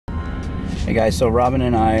Hey guys, so Robin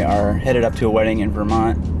and I are headed up to a wedding in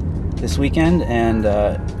Vermont this weekend, and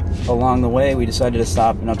along the way we decided to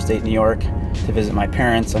stop in upstate New York to visit my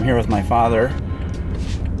parents. I'm here with my father,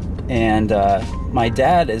 and my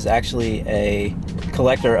dad is actually a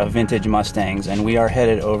collector of vintage Mustangs, and we are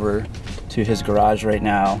headed over to his garage right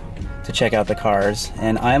now to check out the cars,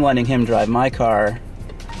 and I'm letting him drive my car,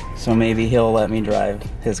 so maybe he'll let me drive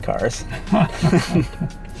his cars.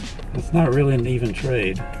 It's not really an even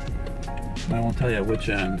trade. I won't tell you which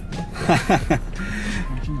end.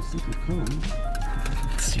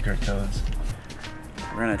 Secret codes.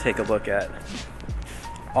 We're gonna take a look at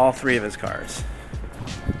all three of his cars.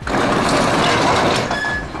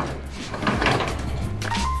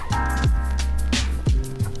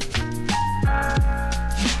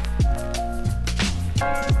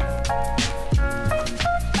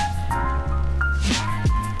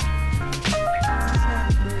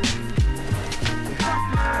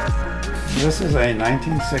 This is a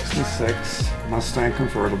 1966 Mustang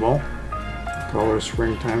convertible, color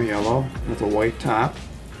springtime yellow with a white top,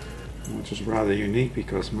 which is rather unique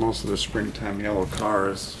because most of the springtime yellow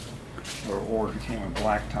cars came with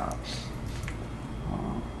black tops.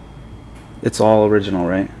 It's all original,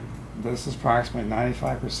 right? This is approximately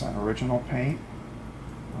 95% original paint,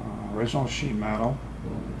 original sheet metal.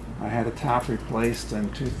 I had the top replaced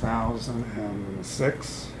in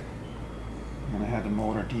 2006, and I had the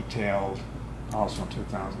motor detailed also in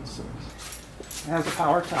 2006. It has a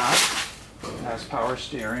power top, it has power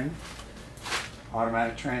steering,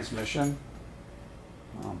 automatic transmission,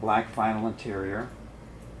 black vinyl interior,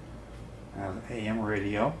 it has an AM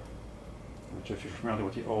radio, which if you're familiar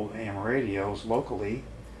with the old AM radios locally,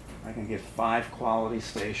 I can get 5 quality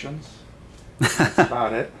stations. That's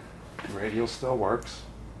about it. The radio still works.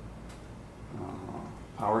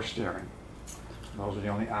 Power steering. Those are the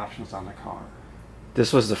only options on the car.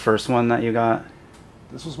 This was the first one that you got?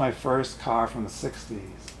 This was my first car from the 60s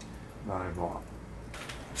that I bought.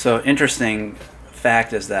 So interesting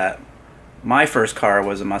fact is that my first car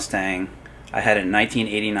was a Mustang. I had a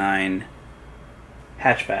 1989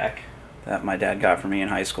 hatchback that my dad got for me in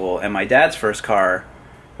high school, and my dad's first car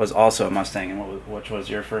was also a Mustang. And which was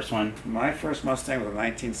your first one? My first Mustang was a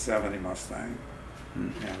 1970 Mustang,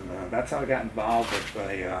 and that's how I got involved with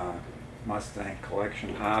the Mustang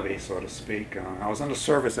collection hobby, so to speak. I was under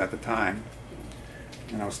service at the time,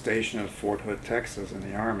 and I was stationed at Fort Hood, Texas in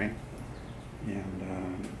the Army,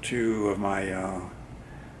 and 2 of my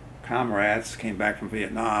comrades came back from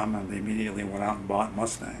Vietnam, and they immediately went out and bought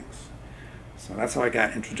Mustangs. So that's how I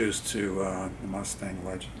got introduced to the Mustang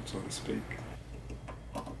legend, so to speak.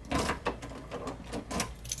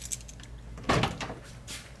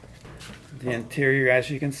 The interior,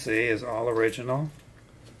 as you can see, is all original.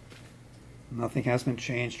 Nothing has been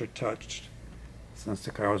changed or touched since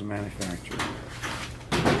the car was manufactured.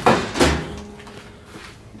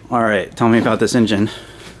 All right, tell me about this engine.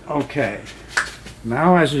 Okay,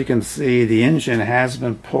 now as you can see, the engine has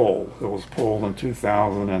been pulled. It was pulled in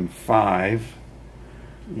 2005,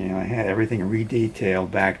 and I had everything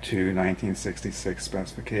redetailed back to 1966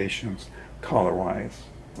 specifications, color-wise.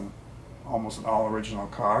 Almost an all-original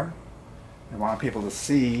car. I want people to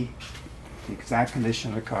see the exact condition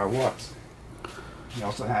of the car was. You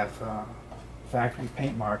also have factory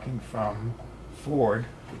paint marking from Ford,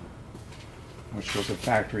 which was a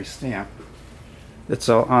factory stamp. It's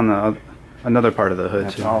on the another part of the hood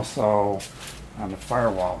That's too. Also on the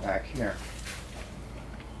firewall back here.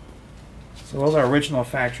 So those are original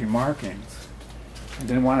factory markings. I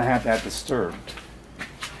didn't want to have that disturbed.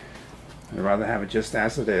 I'd rather have it just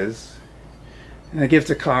as it is. And it gives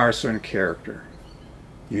the car a certain character.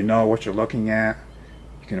 You know what you're looking at.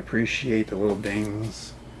 You can appreciate the little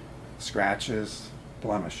dings, scratches,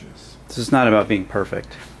 blemishes. This is not about being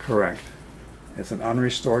perfect. Correct. It's an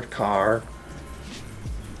unrestored car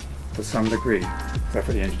to some degree, except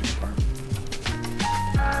for the engine department.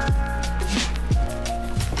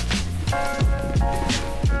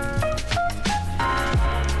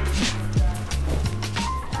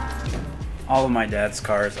 All of my dad's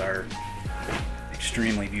cars are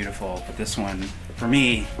extremely beautiful, but this one, for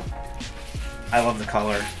me, I love the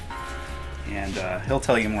color, and he'll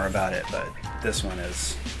tell you more about it, but this one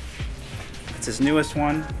it's his newest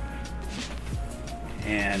one,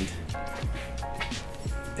 and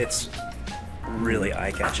it's really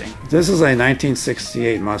eye-catching. This is a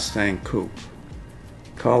 1968 Mustang coupe.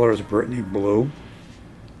 Color is Brittany Blue.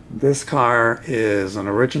 This car is an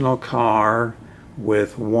original car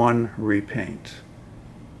with 1 repaint.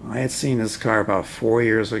 I had seen this car about 4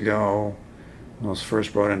 years ago when it was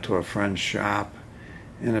first brought into a friend's shop,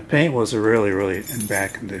 and the paint was really in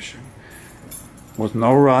bad condition. with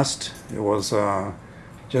no rust. It was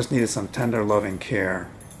just needed some tender loving care.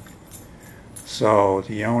 So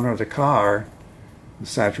the owner of the car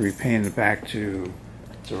decided to repaint it back to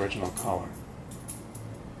its original color.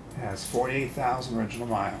 It has 48,000 original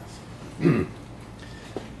miles.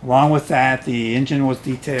 Along with that, the engine was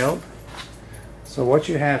detailed. So what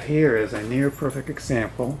you have here is a near perfect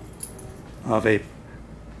example of a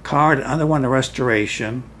car that underwent a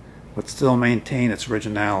restoration but still maintained its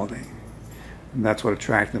originality. And that's what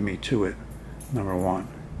attracted me to it, number one.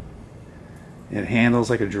 It handles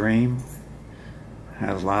like a dream,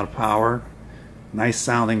 has a lot of power, nice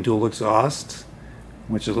sounding dual exhaust,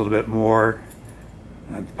 which is a little bit more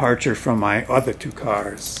a departure from my other two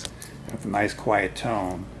cars, with a nice quiet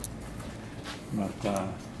tone. But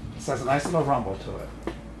this has a nice little rumble to it.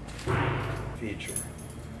 Feature.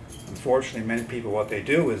 Unfortunately, many people, what they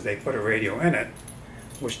do is they put a radio in it,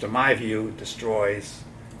 which to my view destroys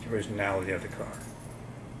the originality of the car.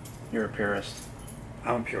 You're a purist.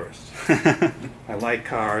 I'm a purist. I like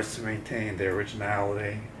cars to maintain their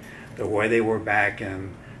originality, the way they were back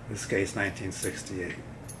in this case 1968.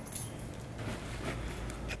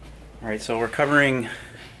 All right, so we're covering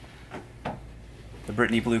the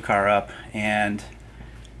Brittany Blue car up, and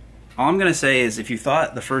all I'm gonna say is if you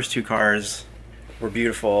thought the first two cars were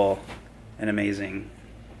beautiful and amazing,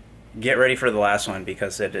 get ready for the last one,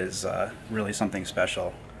 because it is really something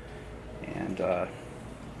special. And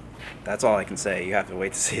that's all I can say. You have to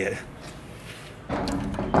wait to see it.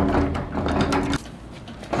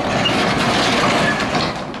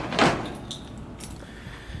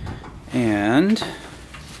 And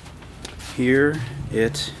here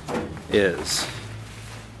it is.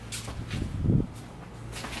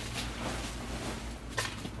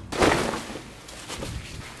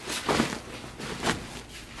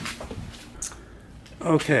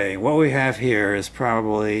 Okay, what we have here is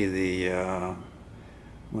probably the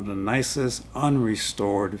one of the nicest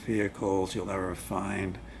unrestored vehicles you'll ever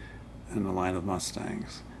find in the line of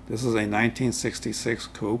Mustangs. This is a 1966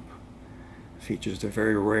 coupe. Features the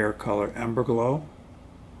very rare color Emberglo,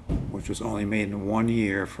 which was only made in 1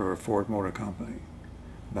 year for a Ford Motor Company,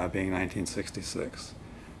 that being 1966.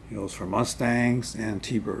 It was for Mustangs and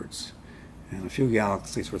T-Birds, and a few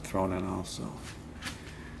Galaxies were thrown in also.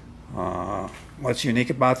 What's unique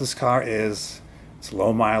about this car is it's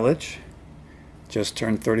low mileage, just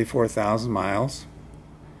turned 34,000 miles.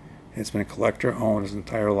 It's been a collector owned his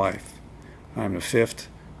entire life. I'm the 5th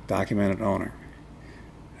documented owner.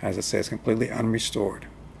 As I say, it's completely unrestored.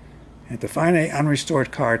 And to find an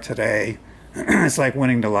unrestored car today, it's like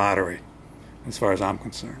winning the lottery, as far as I'm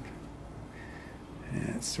concerned.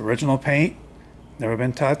 It's original paint, never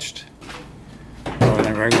been touched. Other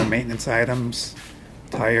than regular maintenance items,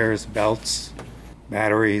 tires, belts,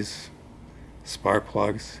 batteries, spark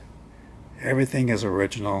plugs. Everything is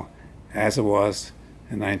original as it was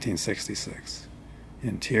in 1966.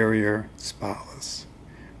 Interior, spotless.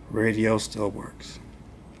 Radio still works.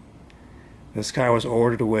 This car was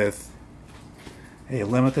ordered with a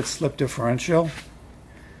limited slip differential,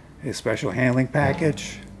 a special handling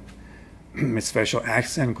package, a special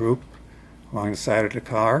accent group along the side of the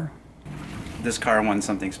car. This car won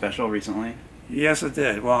something special recently? Yes, it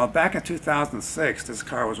did. Well, back in 2006, this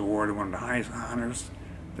car was awarded one of the highest honors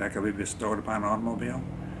that could be bestowed upon an automobile.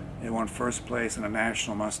 It won first place in the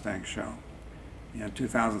National Mustang Show. In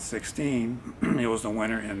 2016, it was the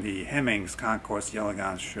winner in the Hemmings Concours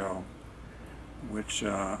Elegance Show, which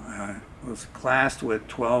was classed with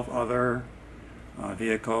 12 other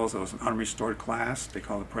vehicles. It was an unrestored class. They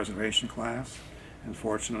call it preservation class. And it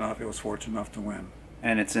was fortunate enough to win.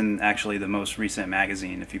 And it's in actually the most recent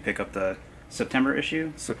magazine. If you pick up the September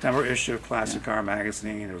issue? September issue of Classic Car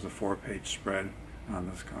Magazine. There was a 4-page spread on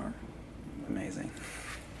this car. Amazing.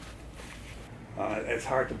 It's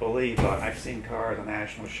hard to believe, but I've seen cars on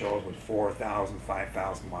national shows with 4,000,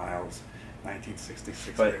 5,000 miles,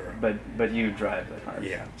 1966 era. But you drive the car.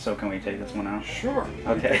 Yeah. So can we take this one out? Sure.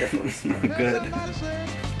 Okay. Good.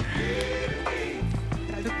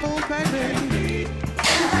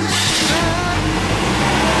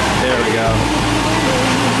 There we go.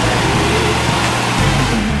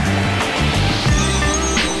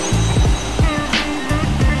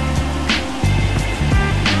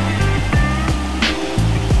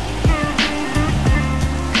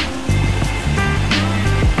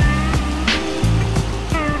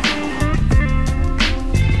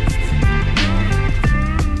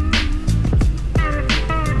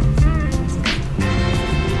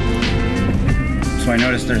 So I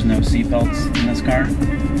noticed there's no seat belts in this car.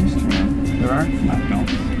 There are? Not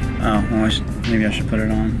belts. Oh, well, maybe I should put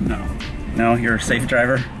it on. No. No, you're a safe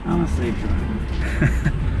driver? I'm a safe driver.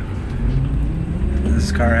 Does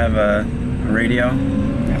this car have a radio?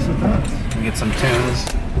 Yes, it does. We get some tunes.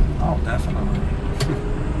 Oh, definitely.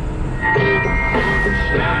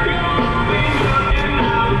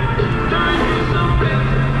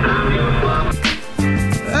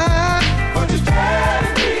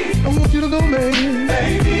 I want you to go, baby.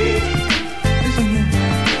 Listen here.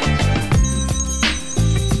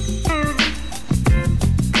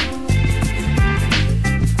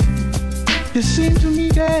 It seems to me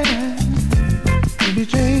that you'll be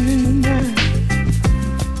changing your mind.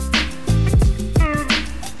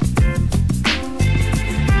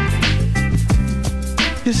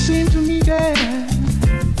 It seems to me that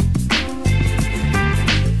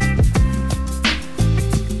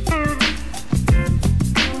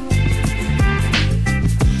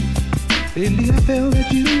lately I felt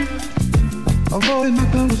that you avoided my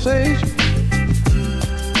conversation.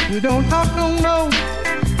 You don't talk no more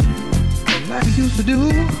like you used to do.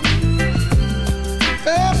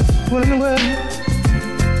 What in the world?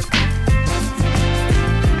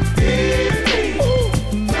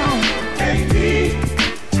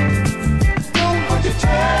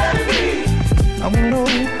 I wanna know,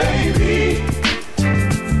 baby,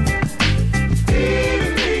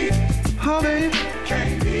 how baby,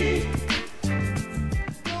 can't be.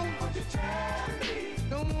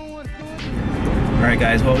 All right,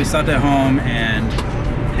 guys. Well, we stopped at home and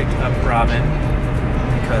picked up Robin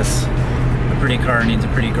because a pretty car needs a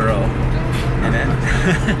pretty girl in it.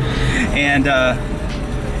 And I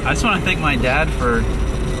just want to thank my dad for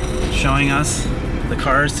showing us the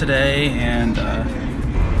cars today, and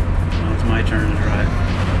it's my turn to drive.